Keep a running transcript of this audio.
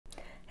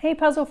Hey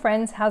puzzle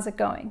friends, how's it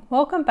going?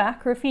 Welcome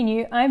back, or if you're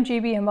new, I'm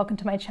Juby and welcome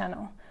to my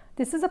channel.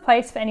 This is a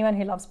place for anyone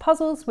who loves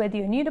puzzles, whether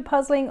you're new to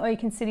puzzling or you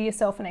consider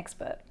yourself an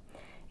expert.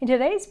 In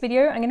today's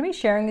video, I'm going to be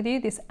sharing with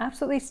you this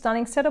absolutely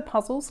stunning set of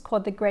puzzles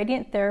called the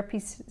Gradient Therapy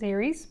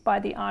series by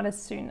the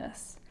artist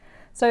Soonness.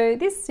 So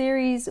this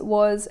series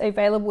was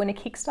available in a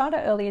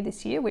Kickstarter earlier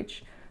this year,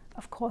 which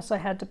of course I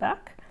had to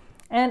back.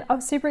 And I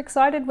was super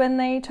excited when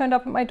they turned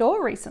up at my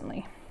door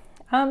recently.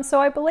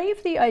 So I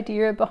believe the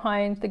idea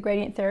behind the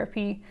Gradient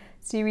Therapy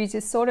series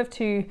is sort of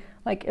to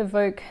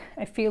evoke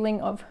a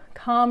feeling of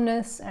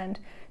calmness and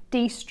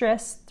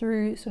de-stress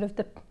through sort of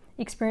the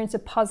experience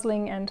of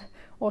puzzling and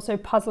also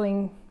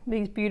puzzling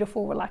these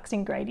beautiful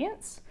relaxing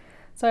gradients.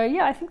 So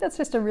yeah, I think that's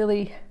just a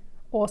really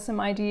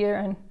awesome idea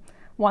and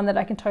one that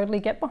I can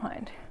totally get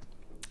behind.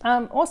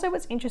 Also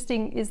what's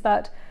interesting is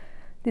that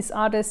this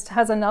artist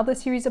has another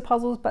series of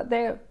puzzles, but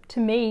they're, to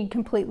me,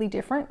 completely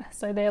different.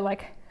 So they're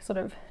like sort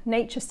of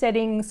nature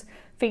settings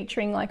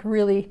featuring like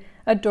really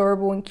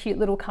adorable and cute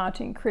little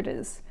cartoon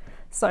critters.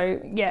 So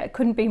yeah, it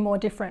couldn't be more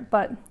different.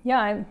 But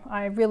yeah,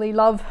 I really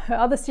love her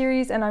other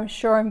series and I'm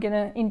sure I'm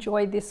gonna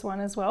enjoy this one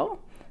as well.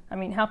 I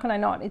mean, how can I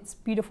not? It's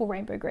beautiful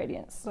rainbow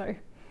gradients. So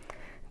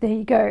there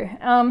you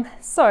go.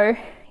 So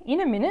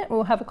in a minute,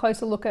 we'll have a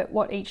closer look at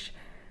what each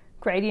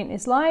gradient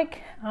is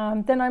like.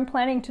 Then I'm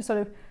planning to sort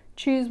of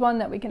choose one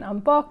that we can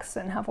unbox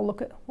and have a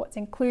look at what's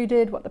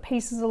included, what the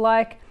pieces are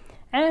like,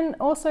 and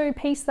also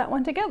piece that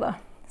one together.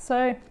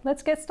 So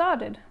let's get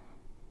started.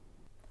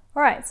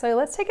 All right, so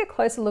let's take a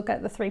closer look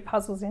at the three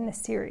puzzles in this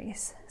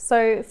series.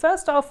 So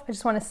first off, I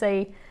just want to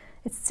say,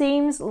 it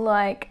seems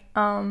like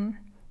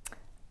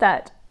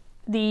that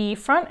the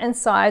front and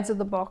sides of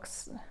the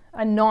box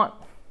are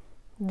not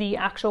the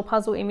actual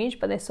puzzle image,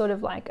 but they're sort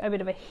of like a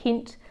bit of a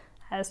hint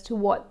as to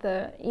what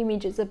the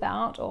image is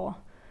about, or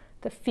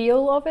the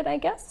feel of it, I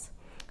guess.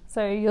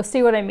 So you'll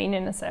see what I mean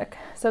in a sec.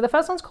 So the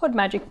first one's called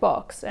Magic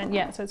Box, and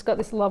yeah, so it's got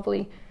this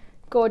lovely,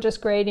 gorgeous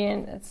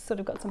gradient. It's sort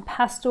of got some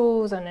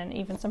pastels and then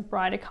even some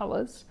brighter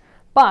colors.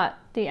 But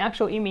the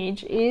actual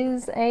image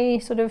is a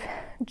sort of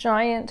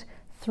giant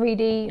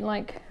 3D,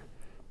 like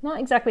not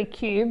exactly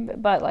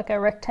cube, but like a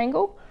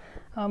rectangle,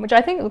 which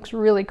I think looks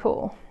really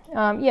cool.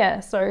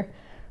 Yeah, so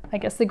I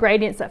guess the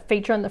gradients that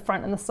feature on the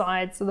front and the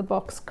sides of the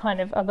box kind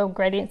of are the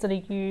gradients that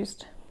are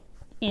used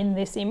in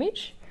this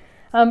image.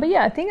 But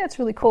yeah, I think that's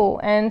really cool.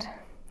 And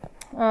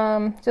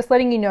just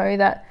letting you know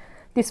that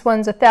this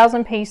one's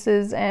 1,000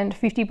 pieces and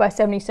 50 by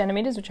 70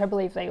 centimeters, which I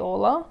believe they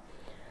all are.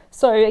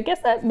 So I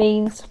guess that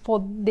means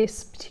for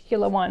this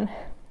particular one,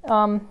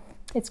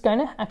 it's going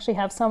to actually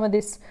have some of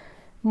this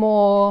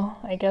more,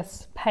 I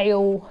guess,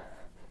 pale,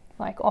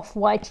 like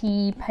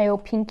off-whitey, pale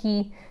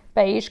pinky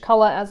beige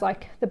color as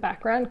like the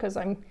background, because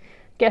I'm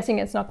guessing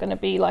it's not going to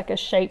be like a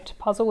shaped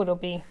puzzle. It'll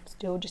be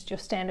still just your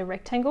standard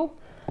rectangle.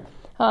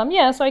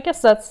 Yeah, so I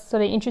guess that's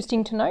sort of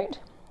interesting to note.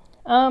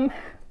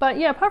 But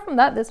yeah, apart from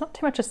that, there's not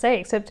too much to say,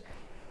 except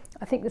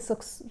I think this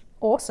looks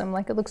awesome.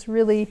 Like, it looks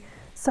really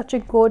such a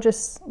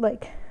gorgeous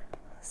like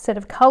set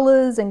of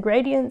colors and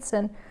gradients,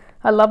 and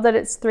I love that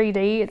it's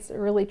 3D. It's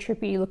really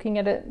trippy looking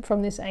at it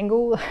from this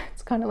angle.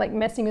 It's kind of like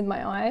messing with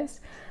my eyes.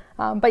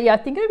 But yeah, I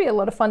think it would be a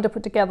lot of fun to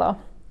put together.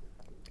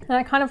 And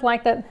I kind of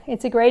like that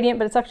it's a gradient,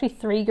 but it's actually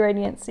 3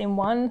 gradients in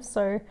one.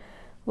 So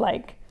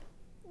like,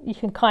 you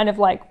can kind of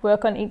like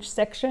work on each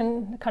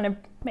section. It kind of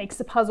makes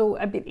the puzzle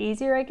a bit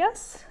easier, I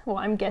guess. Well,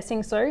 I'm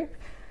guessing so.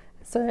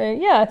 So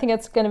yeah, I think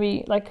it's going to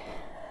be like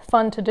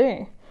fun to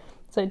do.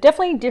 So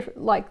definitely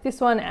different, like this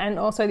one and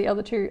also the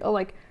other two are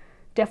like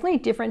definitely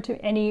different to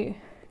any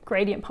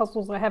gradient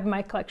puzzles I have in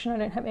my collection. I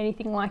don't have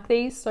anything like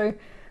these, so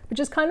which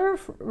is kind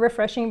of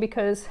refreshing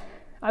because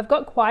I've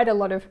got quite a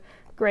lot of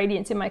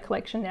gradients in my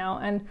collection now,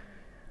 and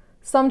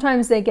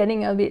sometimes they're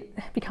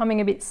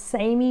becoming a bit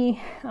samey.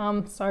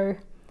 So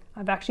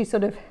I've actually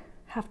sort of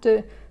have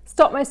to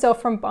stop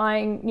myself from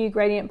buying new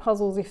gradient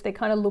puzzles if they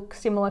kind of look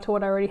similar to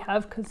what I already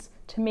have, because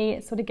to me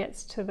it sort of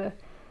gets to the,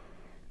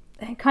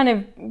 it kind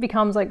of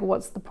becomes like,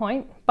 what's the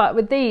point? But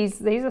with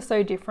these are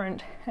so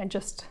different and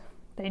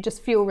they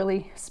just feel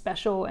really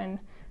special and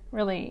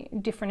really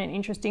different and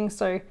interesting.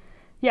 So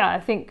yeah, I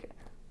think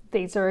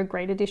these are a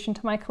great addition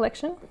to my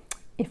collection,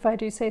 if I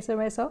do say so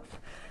myself.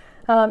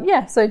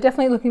 Yeah, so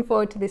definitely looking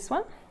forward to this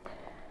one.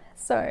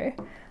 So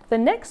the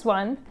next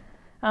one,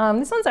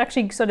 this one's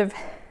actually sort of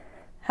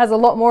has a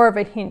lot more of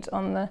a hint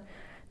on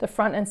the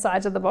front and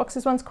sides of the box.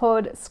 This one's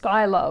called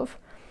Sky Love.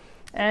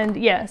 And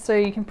yeah, so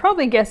you can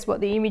probably guess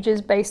what the image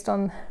is based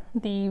on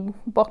the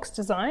box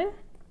design.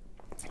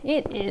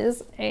 It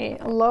is a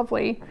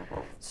lovely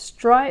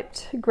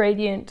striped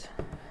gradient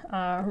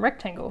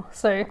rectangle.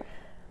 So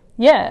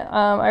yeah,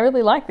 I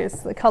really like this.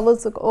 The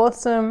colors look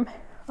awesome.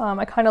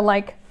 I kind of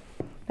like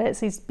that it's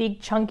these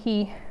big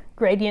chunky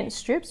gradient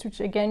strips, which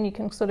again, you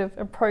can sort of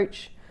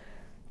approach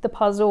the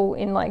puzzle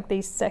in like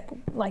these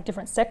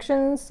different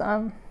sections.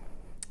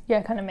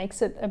 Yeah, kind of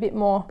makes it a bit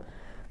more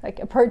like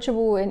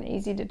approachable and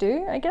easy to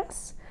do, I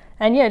guess.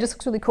 And yeah, it just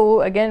looks really cool.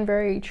 Again,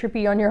 very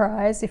trippy on your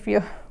eyes if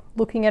you're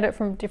looking at it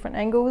from different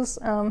angles.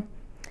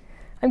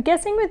 I'm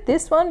guessing with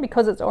this one,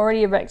 because it's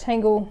already a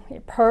rectangle,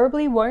 it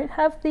probably won't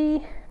have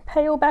the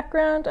pale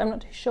background. I'm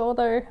not too sure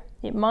though,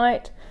 it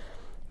might.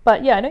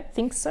 But yeah, I don't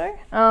think so.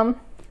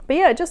 But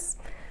yeah, just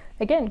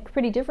again,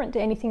 pretty different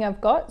to anything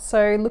I've got.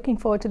 So looking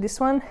forward to this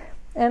one.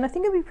 And I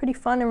think it'll be pretty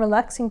fun and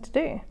relaxing to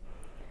do.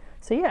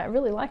 So yeah, I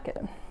really like it.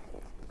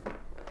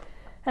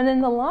 And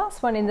then the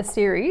last one in the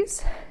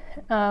series,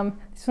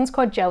 this one's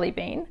called Jelly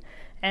Bean.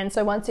 And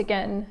so once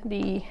again,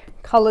 the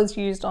colors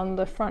used on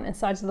the front and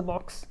sides of the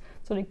box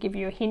sort of give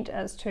you a hint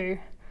as to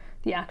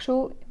the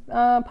actual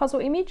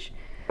puzzle image.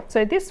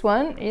 So this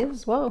one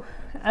is, well,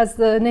 as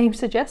the name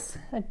suggests,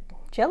 a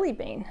jelly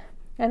bean.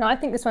 And I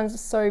think this one's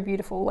so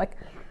beautiful. Like,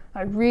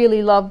 I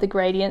really love the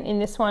gradient in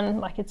this one.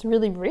 Like, it's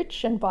really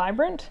rich and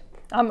vibrant.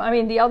 I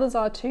mean, the others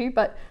are too,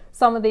 but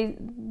some of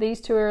these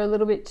two are a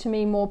little bit, to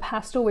me, more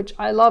pastel, which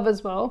I love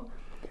as well.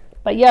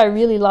 But yeah, I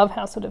really love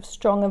how sort of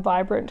strong and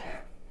vibrant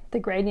the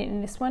gradient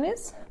in this one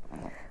is.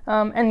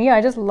 And yeah,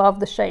 I just love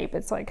the shape.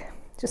 It's like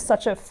just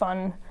such a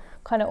fun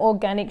kind of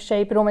organic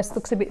shape. It almost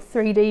looks a bit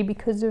 3D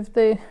because of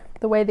the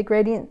way the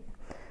gradient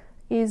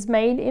is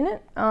made in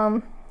it.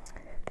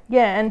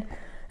 Yeah, and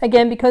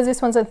again, because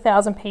this one's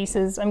 1,000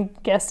 pieces, I'm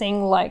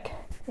guessing like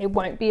it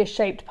won't be a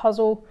shaped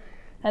puzzle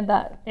and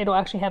that it'll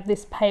actually have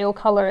this pale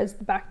color as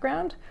the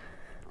background,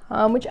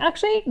 which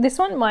actually this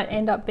one might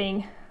end up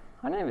being,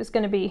 I don't know if it's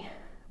going to be,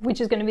 which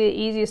is going to be the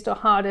easiest or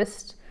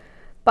hardest,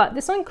 but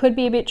this one could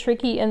be a bit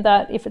tricky in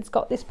that if it's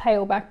got this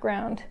pale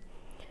background,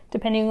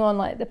 depending on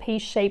like the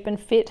piece shape and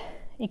fit,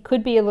 it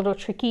could be a little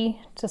tricky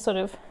to sort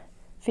of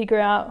figure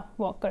out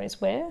what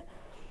goes where.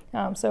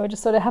 So I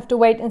just sort of have to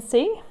wait and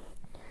see.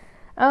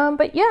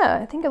 But yeah,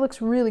 I think it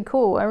looks really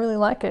cool. I really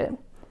like it.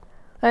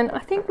 And I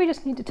think we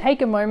just need to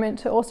take a moment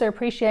to also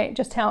appreciate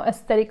just how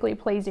aesthetically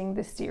pleasing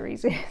this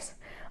series is.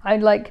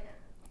 I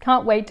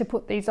can't wait to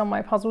put these on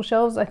my puzzle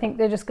shelves. I think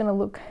they're just going to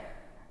look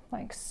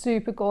like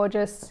super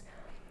gorgeous.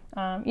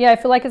 Yeah, I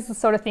feel like it's the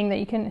sort of thing that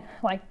you can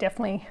like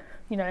definitely,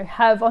 you know,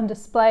 have on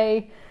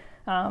display,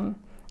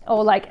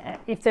 or like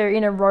if they're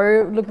in a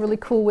row, look really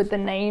cool with the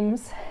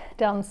names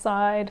down the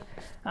side.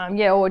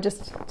 Yeah, or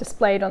just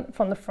displayed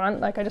from the front.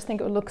 Like, I just think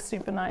it would look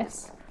super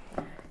nice.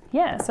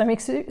 Yeah, so I'm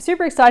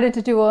super excited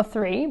to do all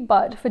three,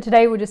 but for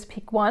today we'll just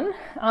pick one.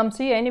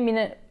 So yeah, in a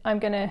minute I'm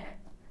gonna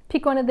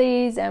pick one of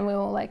these and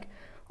we'll like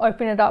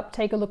open it up,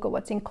 take a look at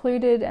what's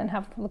included and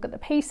have a look at the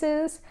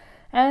pieces,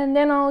 and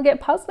then I'll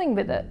get puzzling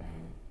with it.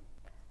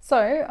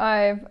 So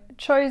I've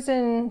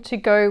chosen to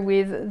go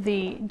with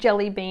the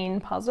jelly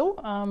bean puzzle.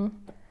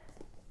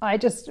 I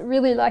just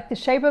really like the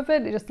shape of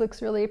it. It just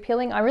looks really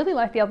appealing. I really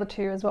like the other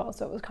two as well,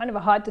 so it was kind of a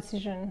hard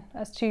decision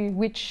as to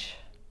which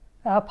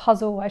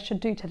puzzle I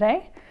should do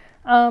today.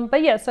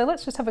 But yeah, so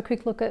let's just have a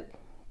quick look at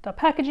the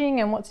packaging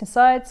and what's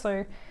inside.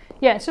 So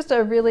yeah, it's just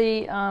a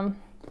really,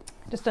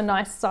 just a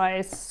nice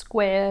size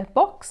square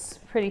box,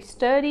 pretty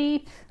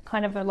sturdy,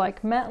 kind of a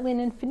like matte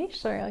linen finish.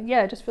 So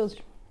yeah, it just feels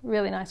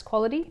really nice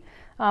quality.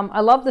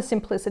 I love the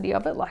simplicity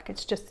of it. Like,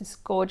 it's just this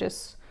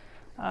gorgeous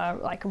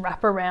like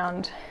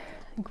wraparound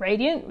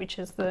gradient, which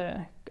is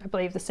I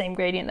believe the same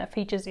gradient that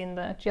features in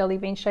the jelly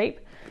bean shape.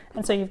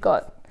 And so you've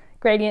got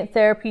gradient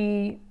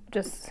therapy,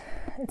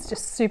 it's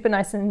just super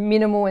nice and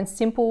minimal and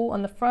simple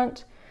on the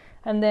front.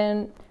 And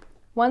then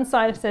one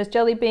side says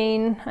jelly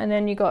bean, and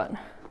then you got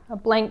a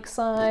blank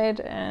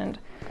side and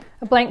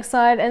a blank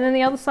side, and then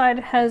the other side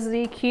has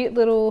the cute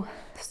little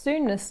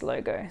Soonness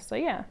logo. So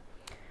yeah.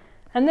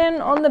 And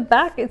then on the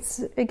back,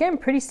 it's again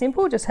pretty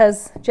simple, just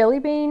has jelly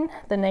bean,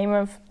 the name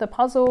of the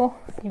puzzle,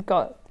 you've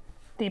got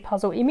the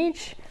puzzle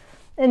image,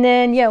 and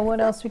then yeah, what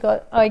else we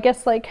got? Oh, I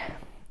guess like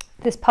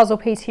this puzzle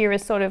piece here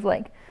is sort of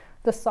like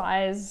the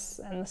size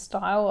and the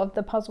style of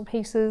the puzzle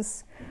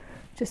pieces,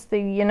 just the,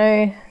 you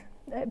know,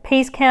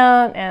 piece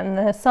count and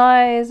the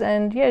size,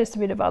 and yeah, just a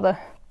bit of other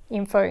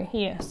info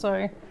here.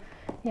 So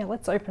yeah,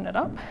 let's open it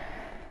up.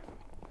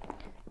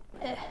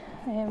 There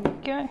we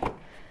go.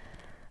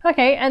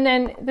 Okay, and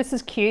then this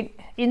is cute.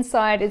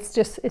 Inside it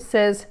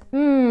says,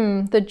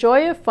 the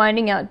joy of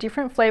finding out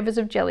different flavors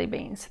of jelly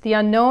beans. The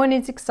unknown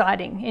is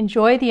exciting.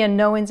 Enjoy the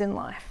unknowns in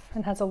life.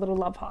 And has a little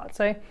love heart.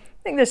 So I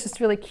think that's just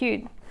really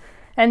cute.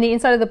 And the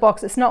inside of the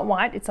box, it's not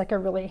white, it's like a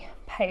really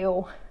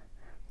pale,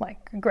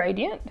 like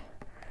gradient.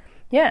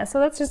 Yeah, so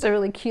that's just a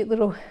really cute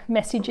little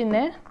message in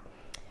there.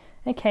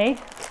 Okay,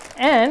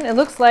 and it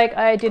looks like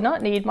I did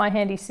not need my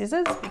handy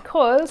scissors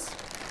because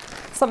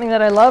something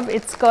that I love,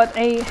 it's got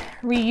a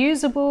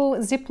reusable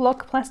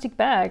Ziploc plastic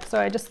bag.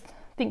 So I just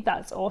think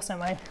that's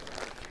awesome. It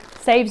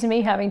saves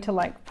me having to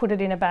like put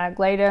it in a bag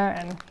later,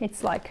 and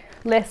it's like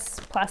less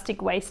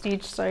plastic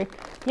wastage. So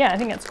yeah, I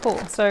think that's cool.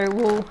 So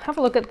we'll have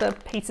a look at the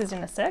pieces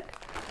in a sec.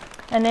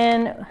 And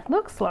then it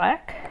looks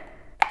like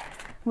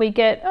we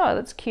get, oh,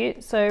 that's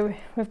cute. So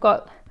we've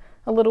got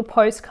a little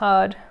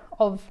postcard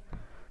of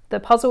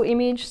the puzzle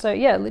image. So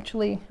yeah,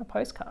 literally a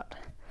postcard,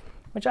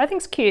 which I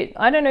think is cute.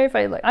 I don't know if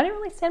I don't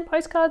really send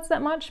postcards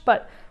that much,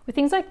 but with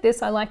things like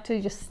this, I like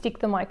to just stick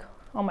them like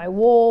on my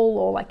wall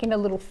or like in a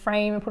little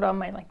frame and put it on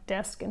my like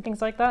desk and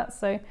things like that.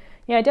 So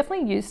yeah, I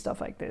definitely use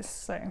stuff like this.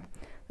 So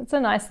it's a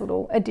nice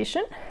little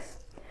addition.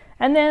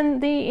 And then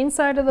the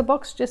inside of the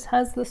box just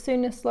has the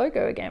Soonness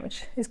logo again,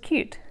 which is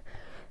cute.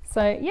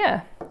 So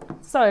yeah,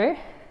 so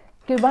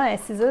goodbye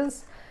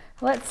scissors.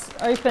 Let's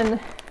open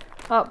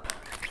up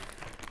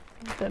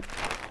the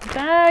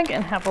bag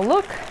and have a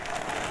look.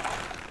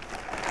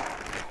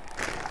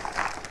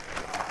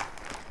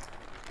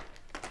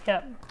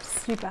 Yep,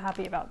 super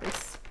happy about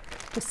this.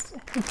 Just,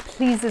 it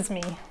pleases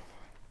me.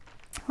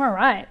 All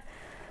right,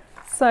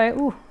 so,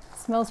 ooh,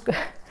 smells good.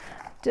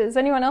 Does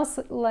anyone else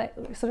like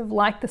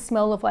the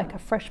smell of like a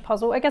fresh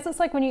puzzle? I guess it's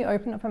like when you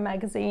open up a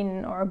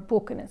magazine or a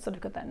book and it's sort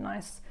of got that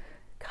nice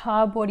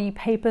cardboardy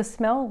paper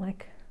smell.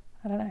 Like,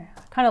 I don't know,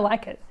 I kind of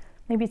like it.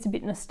 Maybe it's a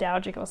bit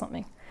nostalgic or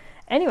something.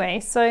 Anyway,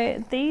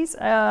 so these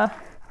are,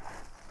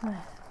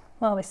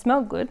 well, they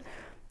smell good.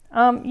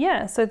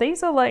 Yeah, so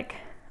these are like,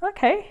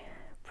 okay,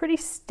 pretty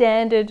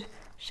standard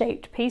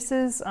shaped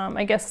pieces.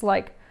 I guess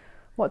like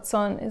what's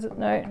on, is it,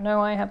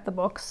 no, I have the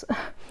box.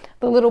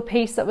 The little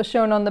piece that was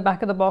shown on the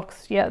back of the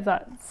box, yeah,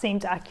 that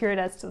seems accurate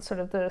as to sort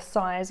of the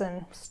size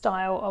and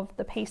style of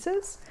the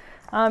pieces.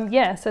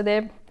 Yeah, so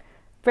they're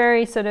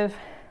very sort of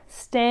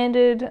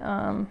standard.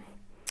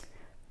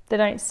 They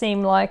don't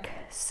seem like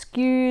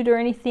skewed or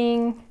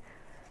anything.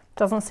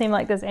 Doesn't seem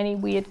like there's any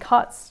weird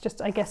cuts,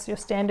 just I guess your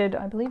standard,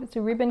 I believe it's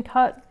a ribbon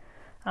cut.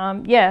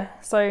 Yeah,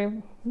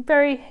 so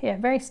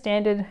very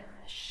standard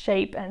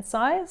shape and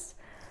size.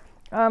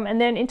 And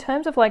then in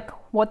terms of like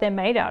what they're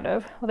made out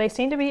of, well, they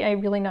seem to be a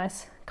really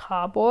nice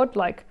cardboard.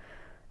 Like,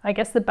 I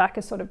guess the back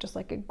is sort of just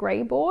like a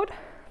grey board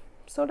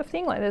sort of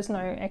thing. Like there's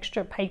no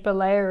extra paper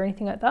layer or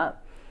anything like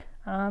that.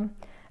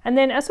 And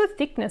then as for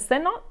thickness,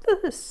 they're not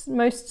the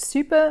most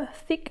super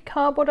thick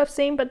cardboard I've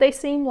seen, but they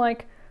seem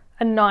like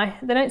a nice,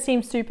 they don't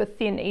seem super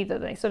thin either.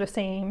 They sort of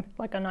seem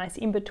like a nice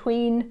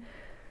in-between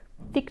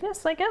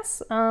thickness, I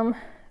guess.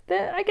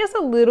 They're, I guess,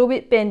 a little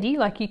bit bendy,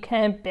 like you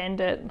can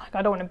bend it. Like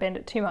I don't want to bend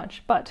it too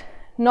much, but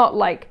not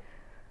like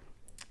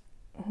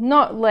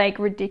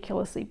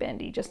ridiculously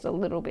bendy, just a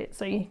little bit.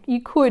 So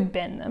you could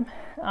bend them,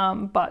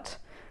 but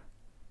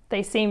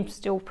they seem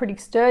still pretty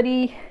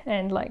sturdy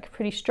and like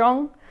pretty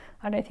strong.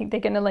 I don't think they're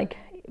gonna like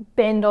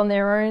bend on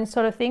their own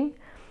sort of thing.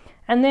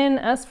 And then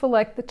as for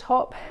like the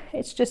top,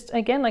 it's just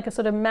again like a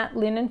sort of matte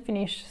linen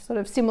finish, sort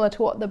of similar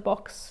to what the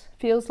box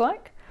feels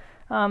like.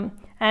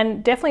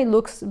 And definitely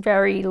looks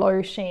very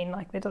low sheen,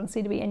 like there doesn't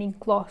seem to be any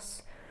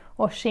gloss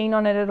or sheen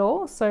on it at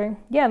all. So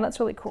yeah, that's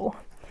really cool.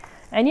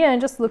 And yeah,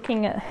 and just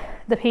looking at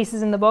the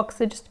pieces in the box,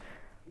 they just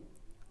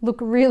look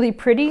really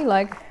pretty,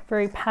 like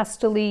very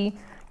pastel-y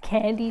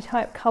candy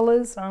type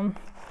colors.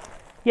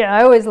 Yeah,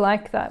 I always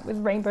like that with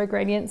rainbow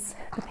gradients.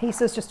 The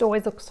pieces just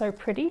always look so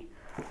pretty.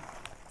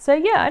 So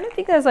yeah, I don't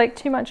think there's like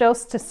too much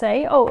else to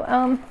say.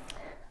 Oh,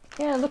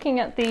 yeah, looking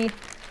at the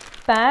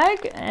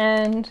bag,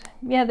 and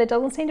yeah, there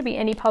doesn't seem to be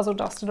any puzzle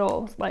dust at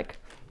all. Like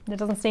there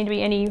doesn't seem to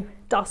be any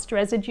dust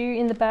residue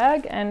in the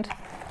bag. And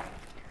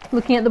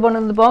looking at the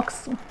bottom of the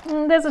box,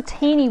 there's a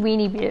teeny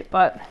weeny bit,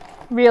 but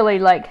really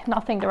like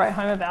nothing to write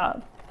home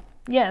about.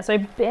 Yeah, so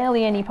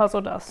barely any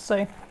puzzle dust.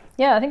 So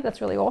yeah, I think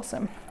that's really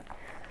awesome.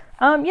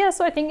 Yeah,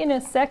 so I think in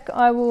a sec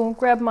I will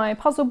grab my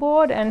puzzle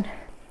board and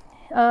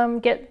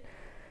get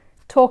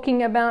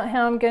talking about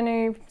how I'm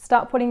going to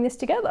start putting this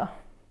together.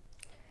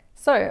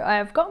 So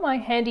I've got my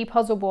handy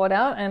puzzle board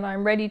out and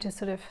I'm ready to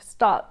sort of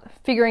start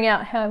figuring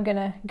out how I'm going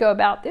to go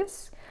about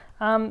this.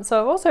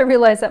 So I've also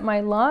realized that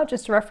my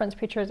largest reference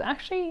picture is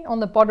actually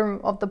on the bottom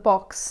of the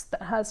box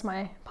that has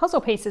my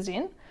puzzle pieces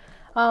in.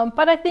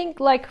 But I think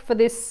like for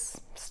this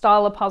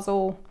style of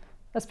puzzle,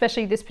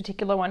 especially this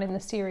particular one in the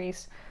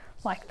series,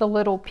 like the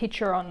little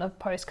picture on the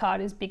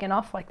postcard is big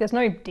enough. Like there's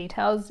no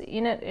details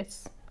in it.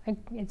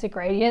 It's a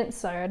gradient,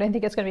 so I don't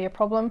think it's going to be a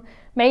problem.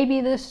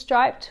 Maybe the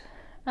striped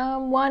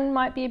one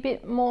might be a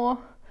bit more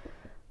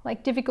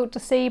like difficult to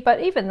see, but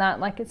even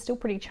that, like it's still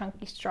pretty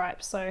chunky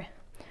stripes. So,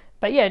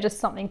 but yeah, just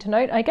something to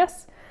note, I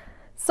guess.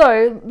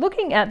 So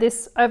looking at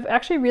this, I've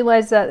actually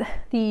realized that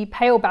the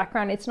pale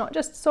background, it's not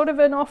just sort of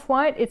an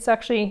off-white, it's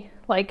actually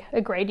like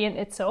a gradient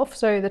itself.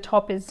 So the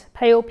top is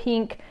pale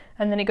pink,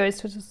 and then it goes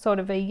to sort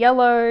of a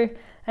yellow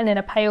and then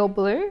a pale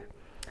blue.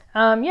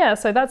 Yeah,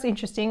 so that's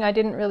interesting. I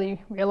didn't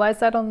really realize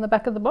that on the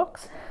back of the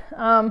box.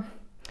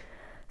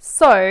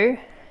 So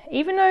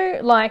even though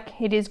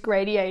like it is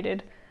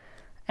gradiated,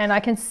 and I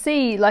can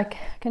see, like,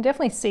 I can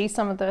definitely see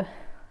some of the,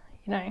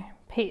 you know,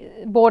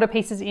 border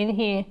pieces in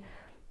here.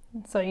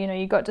 So, you know,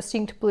 you got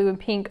distinct blue and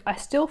pink. I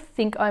still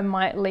think I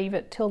might leave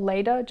it till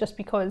later just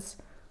because,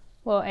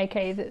 well,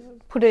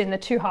 put it in the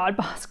too hard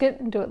basket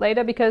and do it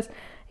later, because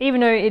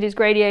even though it is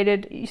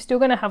gradiated, you're still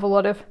going to have a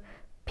lot of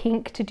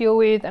pink to deal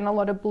with and a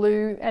lot of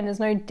blue, and there's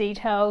no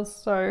details.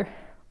 So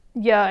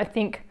yeah, I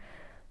think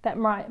that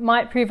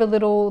might prove a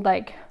little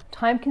like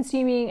time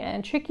consuming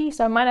and tricky.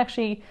 So I might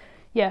actually,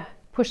 yeah,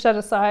 push that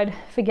aside,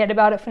 forget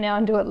about it for now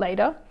and do it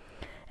later,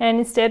 and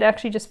instead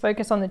actually just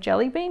focus on the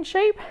jelly bean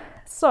shape.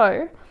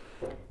 So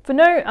for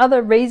no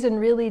other reason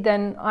really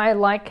than I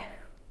like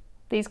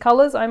these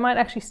colors, I might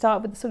actually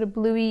start with the sort of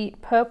bluey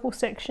purple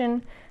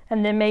section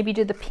and then maybe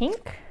do the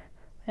pink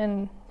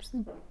and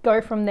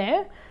go from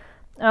there.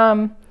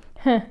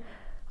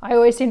 I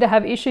always seem to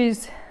have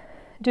issues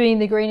doing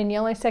the green and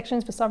yellow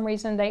sections. For some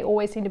reason, they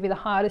always seem to be the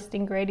hardest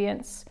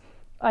ingredients.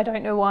 I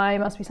don't know why. It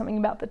must be something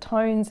about the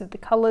tones of the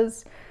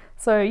colors.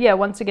 So yeah,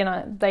 once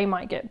again, they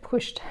might get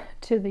pushed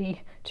to the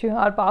too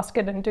hard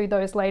basket and do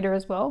those later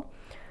as well.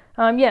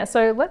 Yeah,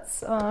 so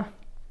let's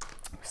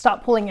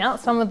start pulling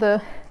out some of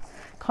the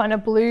kind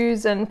of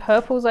blues and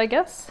purples, I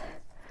guess.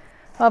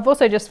 I've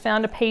also just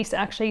found a piece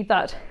actually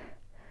that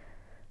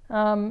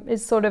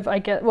is sort of, I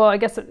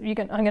guess I'm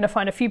going to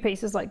find a few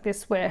pieces like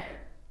this where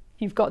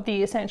you've got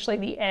essentially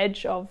the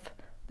edge of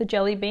the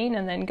jelly bean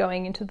and then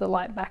going into the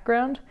light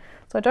background.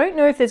 So I don't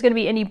know if there's going to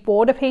be any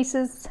border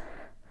pieces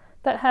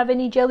that have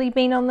any jelly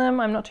bean on them.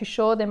 I'm not too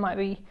sure. There might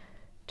be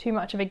too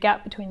much of a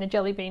gap between the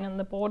jelly bean and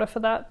the border for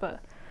that, but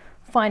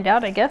find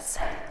out, I guess.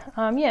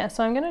 Yeah,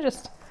 so I'm going to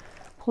just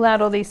pull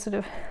out all these sort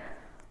of,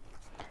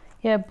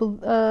 yeah,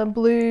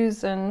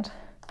 blues and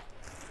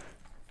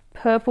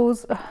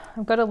purples.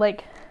 I've got to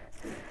like,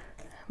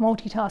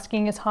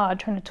 multitasking is hard,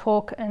 trying to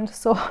talk and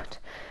sort,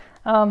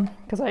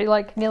 because I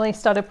like nearly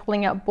started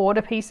pulling out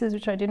border pieces,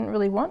 which I didn't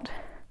really want.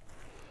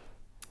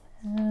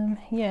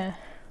 Yeah,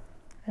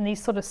 and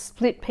these sort of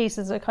split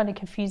pieces are kind of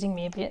confusing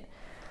me a bit.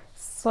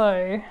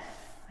 So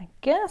I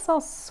guess I'll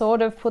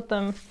sort of put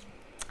them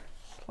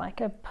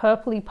like a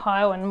purpley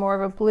pile and more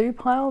of a blue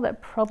pile.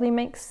 That probably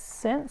makes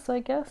sense, I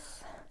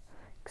guess.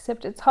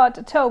 Except it's hard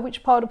to tell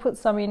which pile to put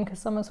some in because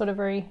some are sort of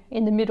very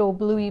in the middle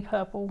bluey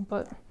purple,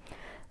 but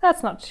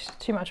that's not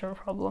too much of a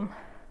problem.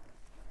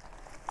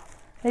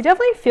 They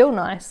definitely feel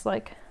nice,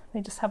 like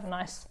they just have a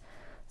nice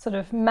sort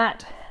of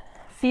matte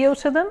feel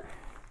to them,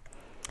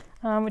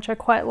 which I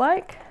quite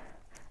like.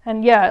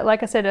 And yeah,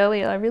 like I said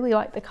earlier, I really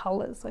like the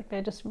colors. Like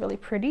they're just really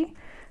pretty,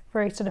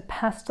 very sort of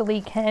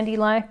pastel-y,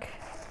 candy-like.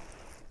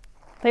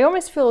 They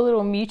almost feel a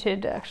little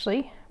muted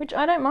actually, which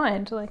I don't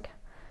mind. Like,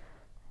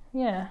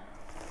 yeah,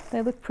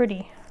 they look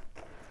pretty.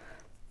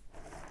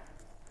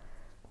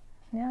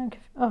 Now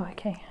oh,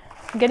 okay.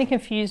 I'm getting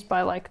confused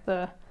by like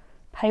the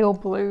pale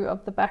blue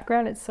of the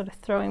background. It's sort of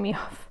throwing me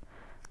off.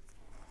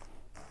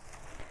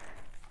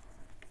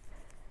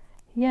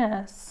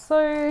 Yeah,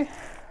 so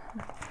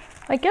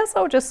I guess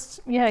I'll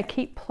just, yeah,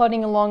 keep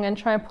plodding along and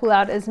try and pull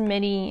out as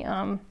many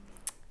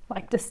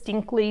like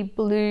distinctly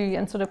blue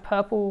and sort of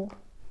purple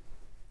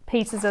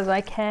pieces as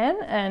I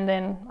can, and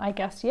then I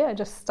guess, yeah,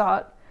 just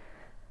start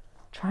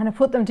trying to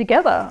put them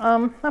together.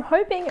 I'm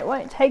hoping it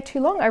won't take too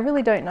long. I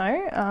really don't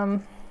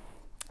know.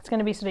 It's going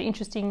to be sort of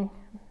interesting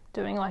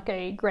doing like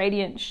a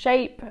gradient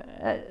shape,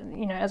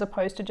 you know, as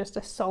opposed to just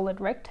a solid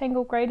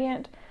rectangle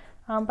gradient.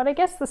 But I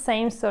guess the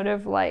same sort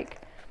of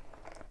like,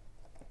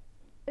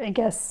 I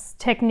guess,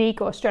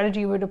 technique or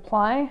strategy would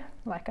apply.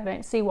 Like I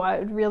don't see why it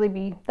would really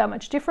be that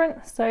much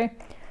different. So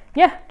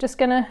yeah, just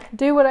gonna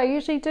do what I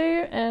usually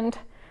do and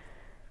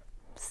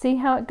see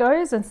how it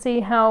goes and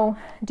see how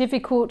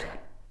difficult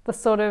the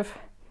sort of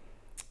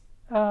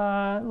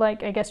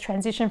like I guess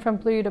transition from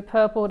blue to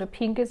purple to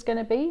pink is going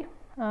to be.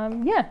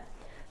 Yeah,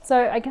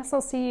 so I guess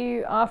I'll see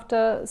you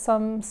after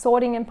some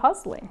sorting and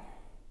puzzling.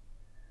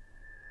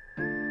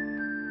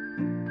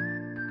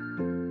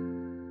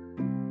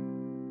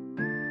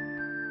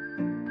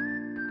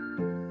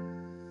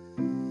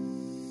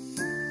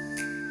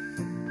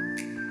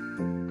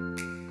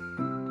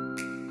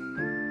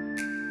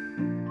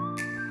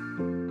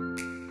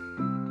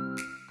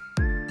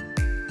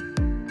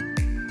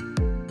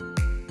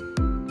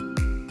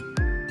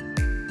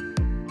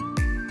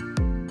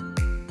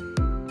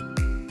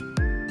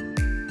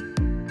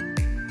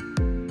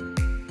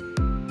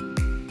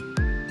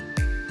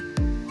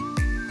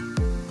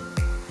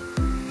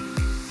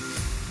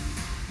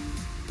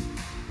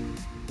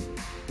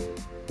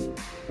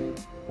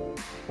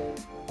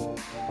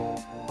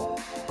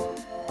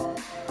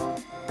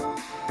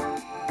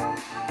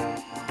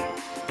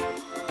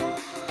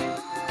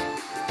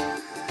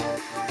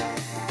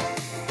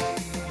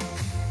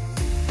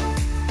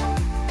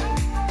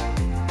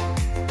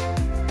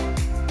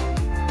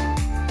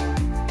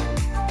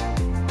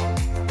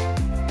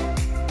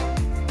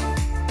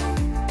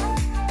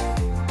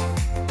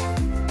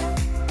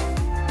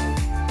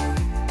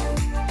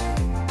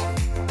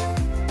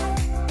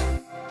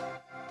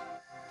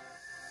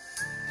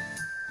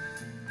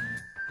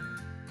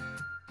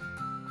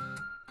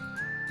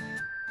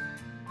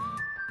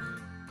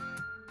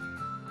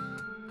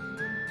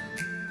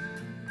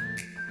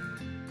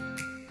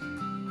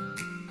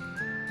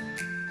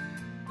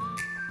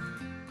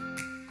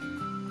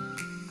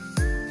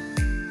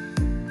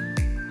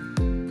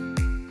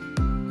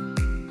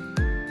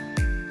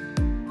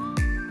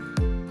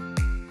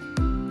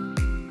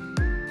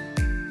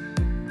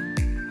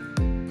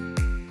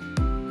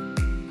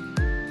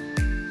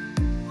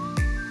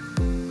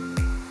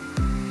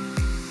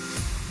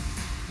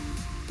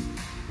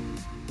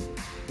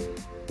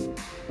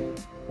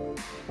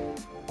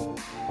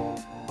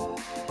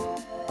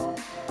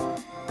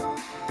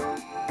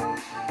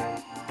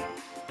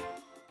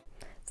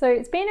 So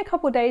it's been a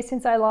couple of days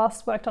since I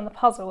last worked on the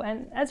puzzle,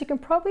 and as you can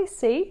probably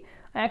see,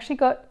 I actually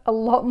got a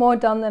lot more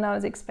done than I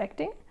was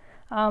expecting.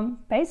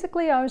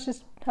 Basically, I was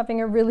just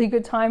having a really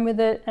good time with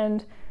it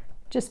and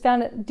just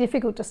found it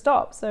difficult to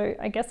stop. So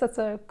I guess that's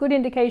a good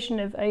indication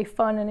of a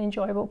fun and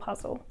enjoyable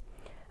puzzle.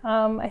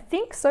 I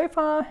think so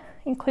far,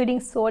 including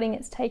sorting,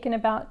 it's taken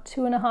about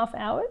 2.5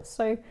 hours,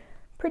 so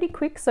pretty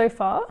quick so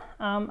far.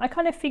 I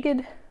kind of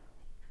figured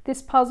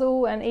this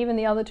puzzle and even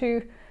the other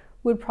two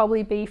would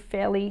probably be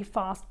fairly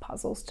fast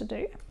puzzles to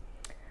do.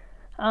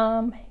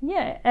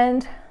 Yeah,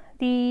 and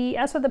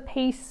as for the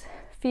piece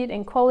fit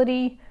and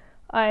quality,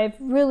 I've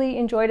really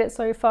enjoyed it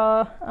so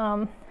far.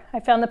 I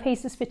found the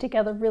pieces fit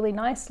together really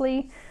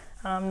nicely,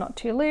 not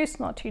too loose,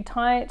 not too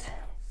tight.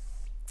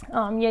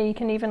 Yeah, you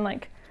can even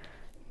like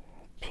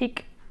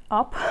pick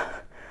up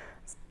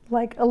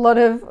like a lot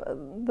of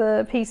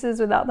the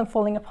pieces without them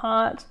falling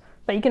apart,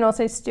 but you can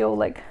also still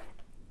like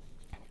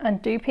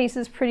undo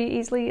pieces pretty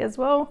easily as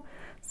well.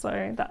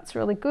 So that's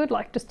really good,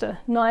 like just a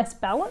nice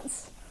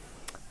balance.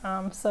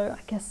 So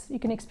I guess you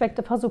can expect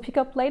a puzzle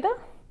pickup later.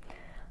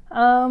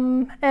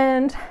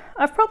 And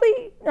I've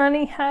probably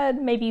only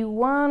had maybe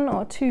 1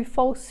 or 2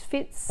 false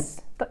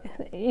fits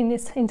in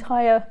this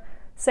entire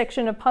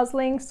section of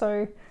puzzling,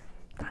 so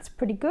that's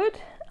pretty good.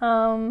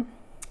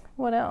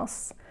 What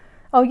else?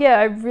 Oh yeah,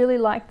 I really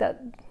like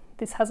that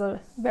this has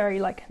a very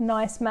like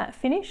nice matte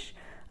finish.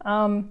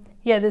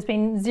 Yeah, there's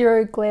been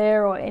zero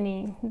glare or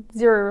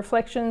zero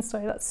reflections, so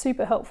that's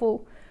super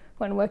helpful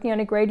when working on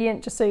a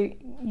gradient, just so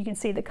you can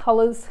see the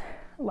colors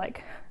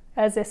like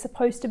as they're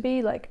supposed to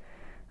be. Like,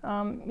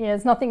 yeah,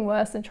 there's nothing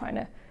worse than trying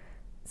to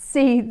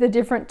see the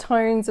different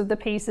tones of the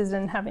pieces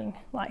and having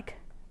like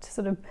to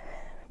sort of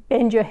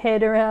bend your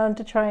head around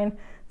to try and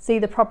see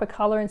the proper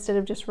color instead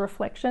of just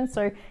reflection.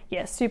 So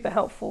yeah, super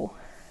helpful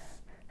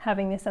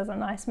having this as a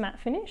nice matte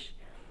finish.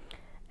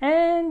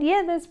 And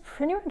yeah, there's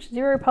pretty much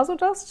zero puzzle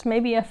dust,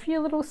 maybe a few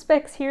little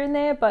specks here and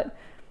there, but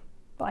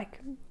like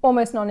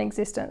almost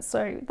non-existent,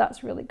 so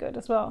that's really good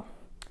as well.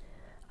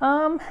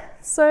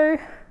 So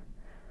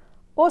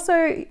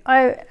also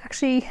I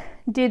actually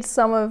did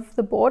some of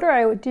the border.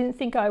 I didn't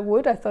think I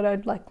would. I thought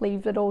I'd like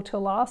leave it all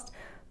till last,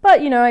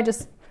 but you know, I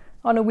just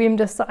on a whim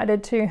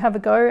decided to have a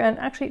go, and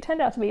actually it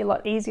turned out to be a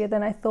lot easier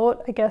than I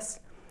thought. I guess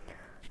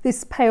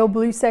this pale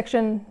blue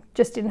section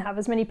just didn't have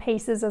as many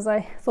pieces as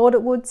I thought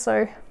it would,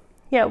 so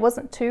yeah, it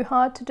wasn't too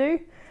hard to do.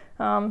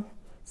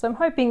 So I'm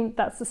hoping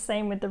that's the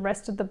same with the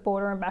rest of the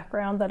border and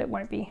background, that it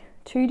won't be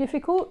too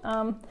difficult.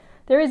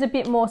 There is a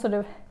bit more sort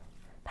of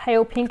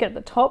pale pink at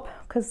the top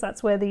because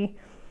that's where the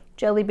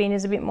jelly bean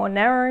is a bit more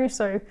narrow,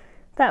 so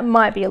that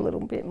might be a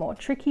little bit more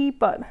tricky,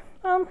 but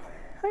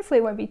hopefully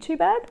it won't be too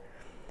bad.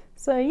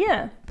 So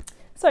yeah,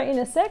 so in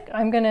a sec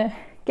I'm gonna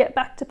get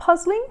back to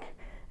puzzling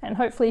and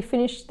hopefully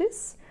finish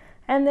this,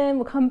 and then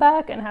we'll come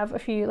back and have a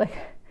few like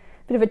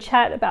bit of a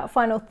chat about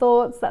final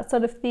thoughts, that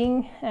sort of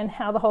thing, and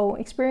how the whole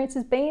experience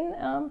has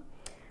been.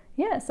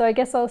 Yeah, so I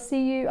guess I'll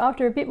see you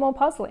after a bit more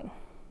puzzling.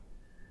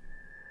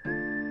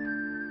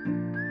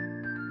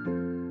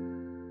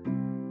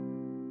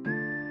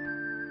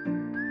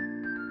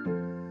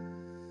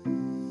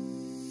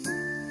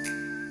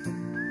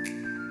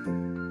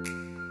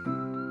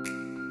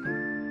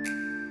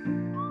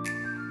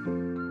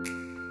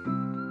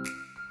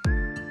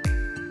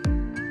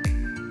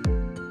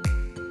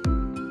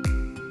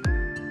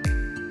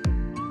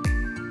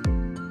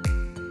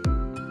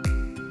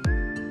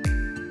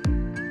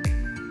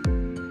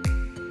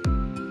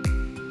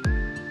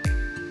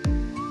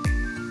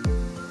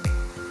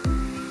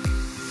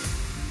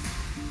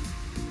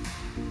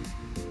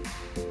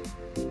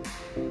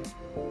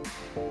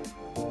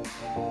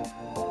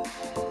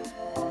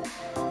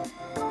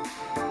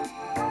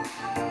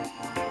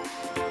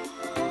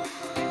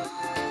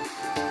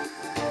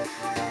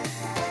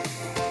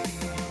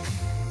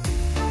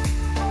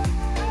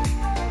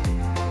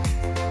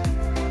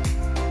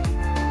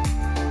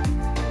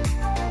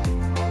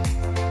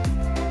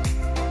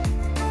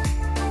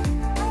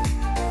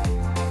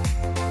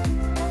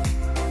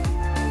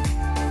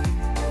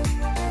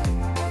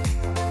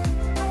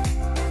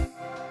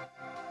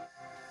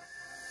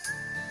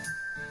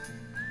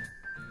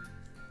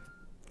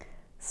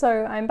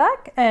 So I'm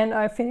back and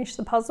I finished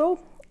the puzzle,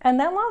 and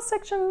that last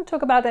section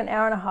took about an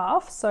hour and a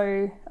half.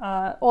 So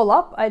all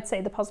up, I'd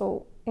say the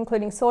puzzle,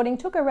 including sorting,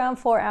 took around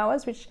 4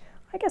 hours, which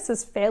I guess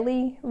is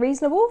fairly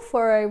reasonable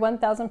for a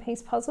 1,000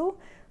 piece puzzle.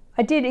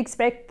 I did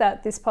expect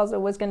that this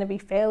puzzle was going to be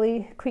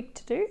fairly quick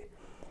to do.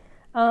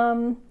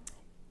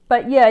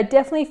 But yeah, I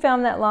definitely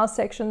found that last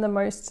section the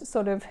most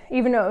sort of,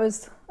 even though it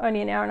was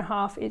only an hour and a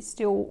half, it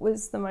still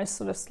was the most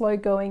sort of slow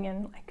going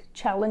and like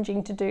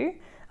challenging to do.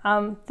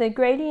 The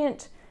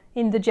gradient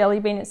in the jelly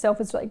bean itself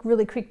was like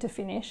really quick to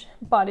finish,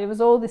 but it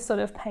was all this sort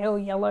of pale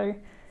yellow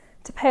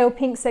to pale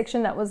pink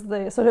section that was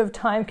the sort of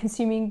time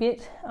consuming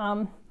bit.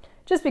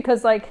 Just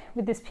because like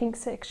with this pink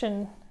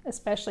section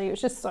especially, it was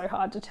just so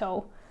hard to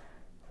tell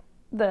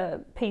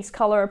the piece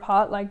color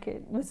apart. Like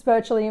it was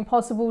virtually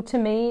impossible to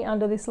me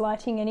under this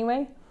lighting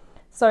anyway.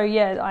 So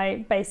yeah,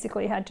 I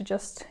basically had to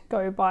just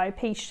go by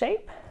piece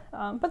shape,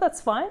 but that's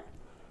fine.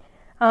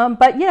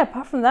 But yeah,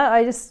 apart from that,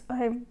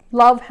 I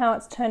love how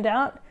it's turned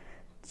out.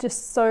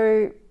 just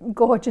so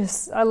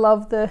gorgeous. I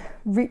love the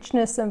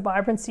richness and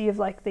vibrancy of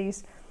like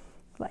these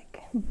like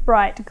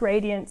bright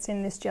gradients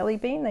in this jelly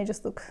bean. They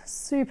just look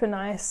super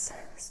nice,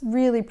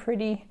 really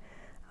pretty.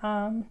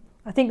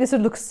 I think this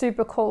would look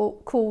super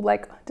cool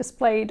like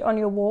displayed on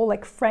your wall,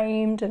 like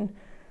framed and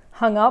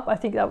hung up. I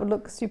think that would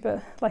look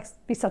super, like,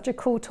 be such a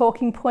cool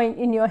talking point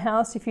in your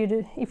house if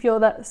you're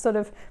that sort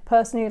of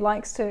person who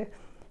likes to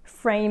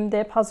frame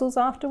their puzzles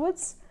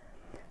afterwards.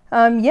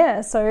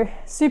 Yeah, so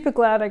super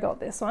glad I got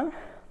this one.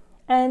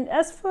 And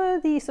as for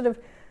the sort of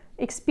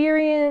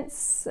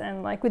experience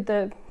and like with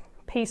the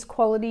piece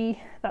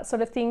quality, that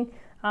sort of thing,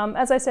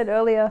 as I said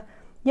earlier,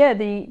 yeah,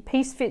 the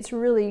piece fits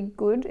really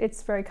good.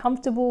 It's very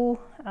comfortable.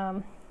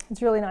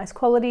 It's really nice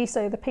quality,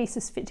 so the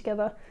pieces fit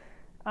together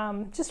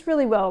just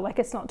really well. Like,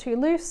 it's not too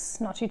loose,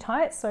 not too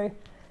tight, so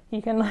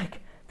you can like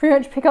pretty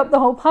much pick up the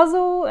whole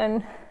puzzle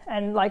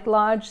and like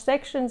large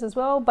sections as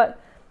well,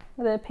 but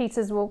the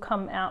pieces will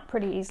come out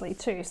pretty easily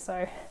too,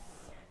 so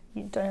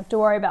you don't have to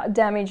worry about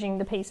damaging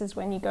the pieces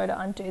when you go to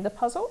undo the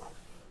puzzle.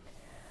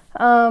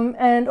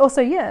 And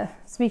also, yeah,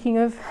 speaking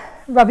of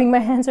rubbing my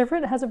hands over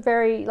it, it has a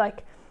very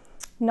like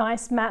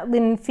nice matte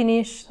linen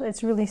finish.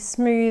 It's really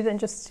smooth, and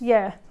just,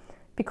 yeah,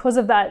 because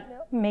of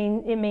that,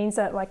 it means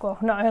that, like, well,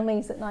 not only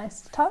is it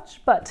nice to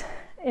touch, but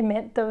it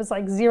meant there was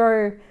like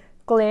zero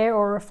glare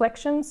or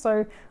reflection,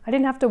 so I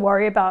didn't have to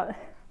worry about,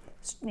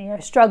 you know,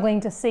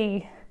 struggling to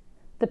see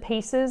the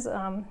pieces.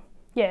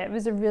 Yeah, it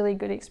was a really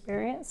good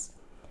experience.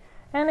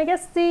 And I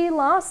guess the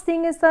last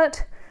thing is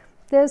that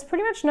there's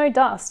pretty much no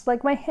dust.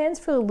 Like, my hands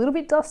feel a little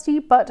bit dusty,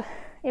 but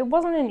it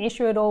wasn't an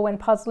issue at all when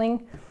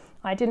puzzling.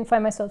 I didn't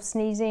find myself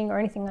sneezing or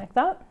anything like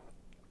that.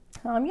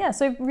 Yeah,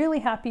 so really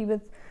happy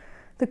with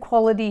the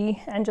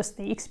quality and just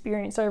the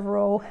experience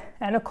overall.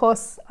 And of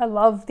course, I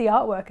love the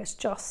artwork. It's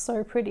just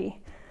so pretty.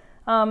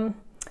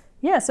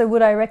 Yeah, so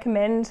would I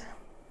recommend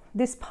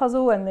this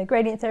puzzle and the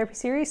Gradient Therapy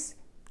series?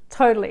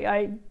 Totally.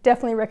 I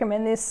definitely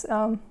recommend this.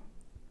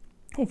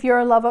 If you're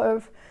a lover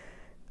of,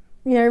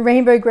 you know,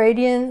 rainbow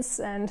gradients,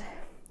 and,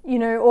 you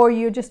know, or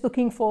you're just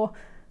looking for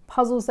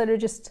puzzles that are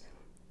just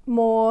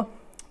more,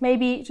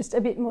 maybe just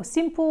a bit more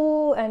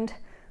simple and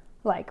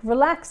like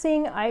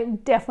relaxing, I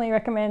definitely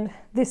recommend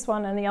this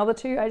one and the other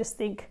two. I just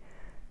think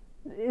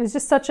it was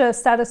just such a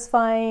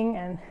satisfying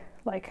and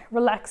like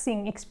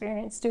relaxing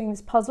experience doing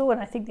this puzzle,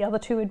 and I think the other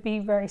two would be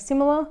very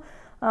similar,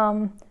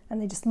 and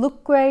they just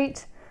look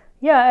great.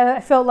 Yeah,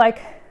 I felt like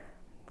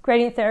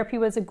Gradient Therapy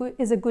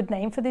is a good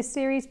name for this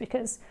series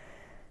because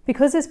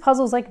this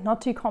puzzle's like not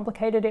too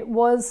complicated. It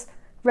was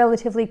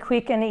relatively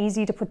quick and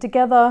easy to put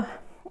together,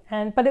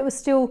 but it was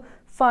still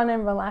fun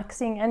and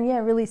relaxing, and yeah,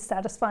 really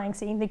satisfying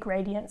seeing the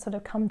gradient sort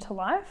of come to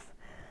life.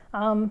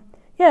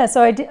 Yeah,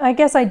 so I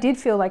guess I did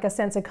feel like a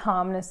sense of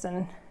calmness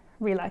and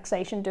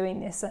relaxation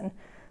doing this, and,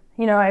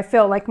 you know, I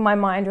felt like my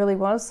mind really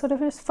was sort of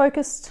just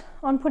focused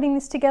on putting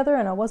this together,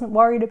 and I wasn't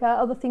worried about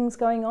other things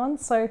going on.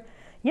 So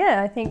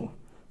yeah, I think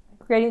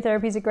Gradient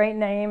Therapy is a great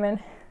name, and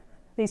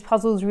these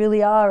puzzles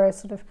really are a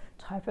sort of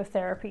type of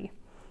therapy,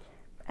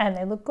 and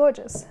they look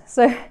gorgeous.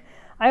 So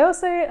I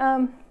also,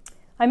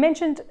 I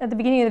mentioned at the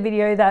beginning of the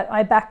video that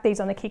I backed these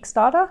on the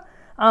Kickstarter.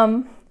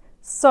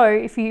 So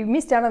if you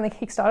missed out on the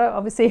Kickstarter,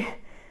 obviously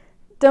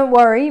don't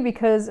worry,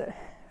 because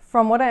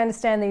from what I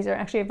understand, these are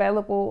actually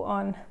available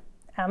on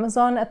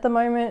Amazon at the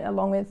moment,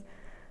 along with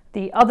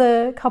the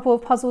other couple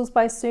of puzzles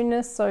by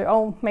Soonness. So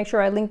I'll make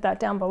sure I link that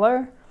down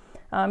below.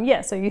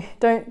 Yeah, so you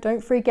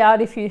don't freak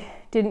out if you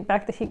didn't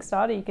back the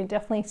Kickstarter. You can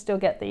definitely still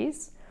get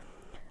these.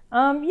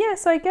 Yeah,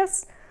 so I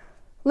guess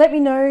let me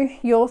know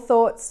your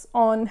thoughts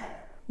on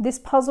this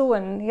puzzle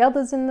and the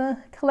others in the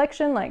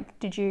collection. Like,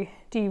 do you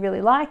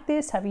really like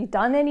this? Have you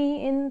done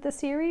any in the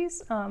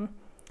series?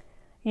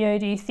 You know,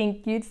 do you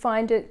think you'd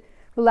find it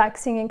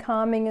relaxing and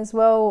calming as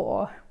well,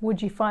 or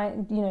would you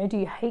find, you know, do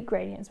you hate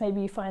gradients?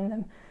 Maybe you find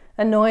them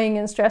annoying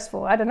and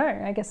stressful. I don't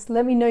know. I guess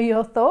let me know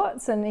your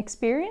thoughts and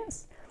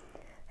experience.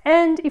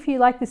 And if you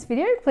like this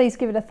video, please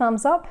give it a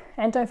thumbs up,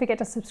 and don't forget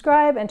to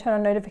subscribe and turn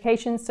on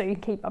notifications so you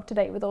can keep up to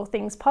date with all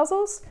things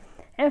puzzles.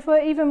 And for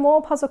even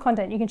more puzzle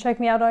content, you can check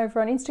me out over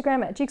on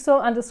Instagram at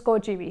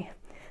jigsaw_GB.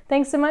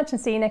 Thanks so much,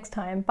 and see you next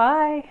time.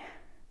 Bye.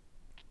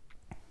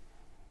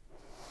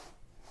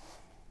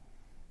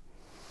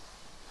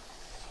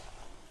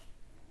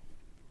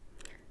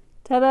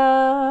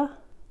 Ta-da!